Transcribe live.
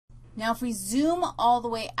Now, if we zoom all the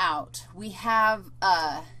way out, we have,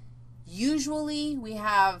 usually we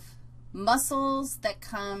have muscles that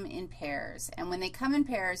come in pairs. And when they come in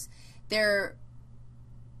pairs, they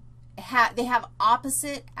have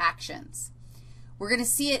opposite actions. We're going to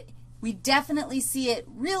see it, we definitely see it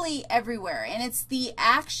really everywhere. And it's the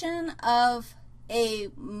action of a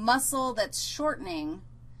muscle that's shortening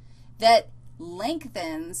that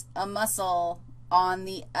lengthens a muscle on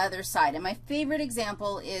the other side. And my favorite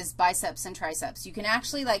example is biceps and triceps. You can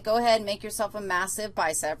actually like go ahead and make yourself a massive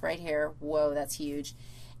bicep right here. Whoa, that's huge.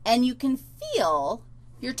 And you can feel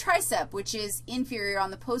your tricep, which is inferior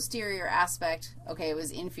on the posterior aspect. Okay, it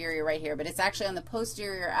was inferior right here, but it's actually on the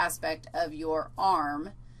posterior aspect of your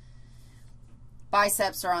arm.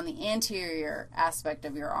 Biceps are on the anterior aspect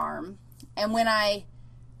of your arm. And when I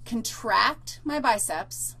contract my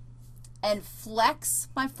biceps and flex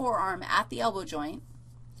my forearm at the elbow joint,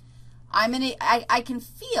 I can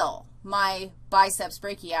feel my biceps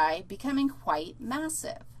brachii becoming quite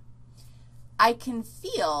massive. I can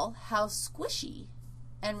feel how squishy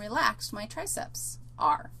and relaxed my triceps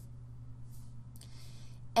are.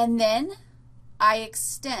 And then I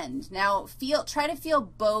extend. Now, try to feel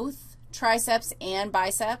both triceps and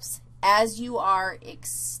biceps as you are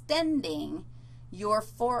extending your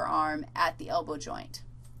forearm at the elbow joint.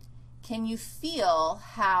 Can you feel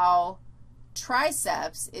how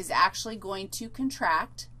triceps is actually going to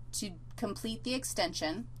contract to complete the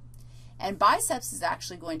extension, and biceps is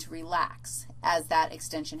actually going to relax as that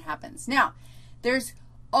extension happens? Now, there's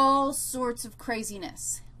all sorts of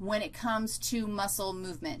craziness when it comes to muscle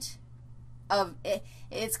movement.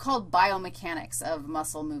 It's called biomechanics of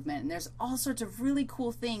muscle movement, and there's all sorts of really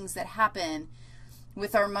cool things that happen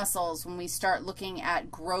with our muscles when we start looking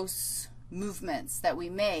at gross movements that we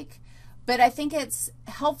make. But I think it's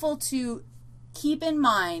helpful to keep in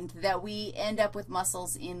mind that we end up with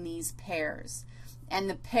muscles in these pairs. And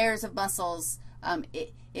the pairs of muscles,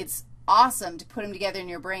 it's awesome to put them together in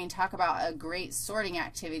your brain. Talk about a great sorting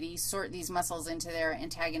activity. Sort these muscles into their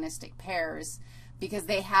antagonistic pairs because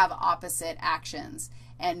they have opposite actions.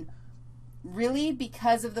 And really,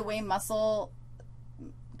 because of the way muscle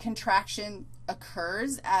contraction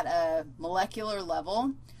occurs at a molecular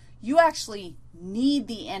level, you actually need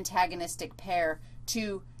the antagonistic pair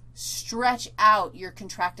to stretch out your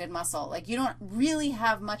contracted muscle. Like, you don't really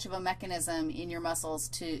have much of a mechanism in your muscles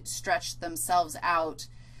to stretch themselves out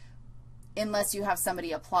unless you have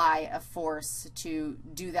somebody apply a force to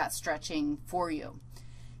do that stretching for you.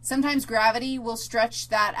 Sometimes gravity will stretch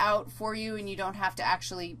that out for you and you don't have to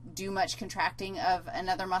actually do much contracting of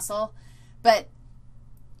another muscle, but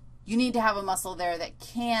you need to have a muscle there that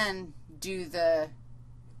can do the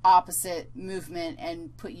opposite movement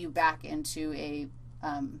and put you back into a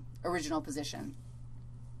original position.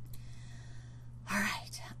 All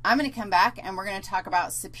right, I'm going to come back and we're going to talk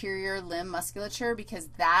about superior limb musculature because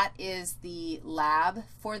that is the lab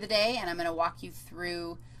for the day, and I'm going to walk you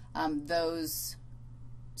through those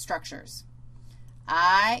structures. All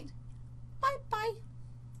right, bye-bye.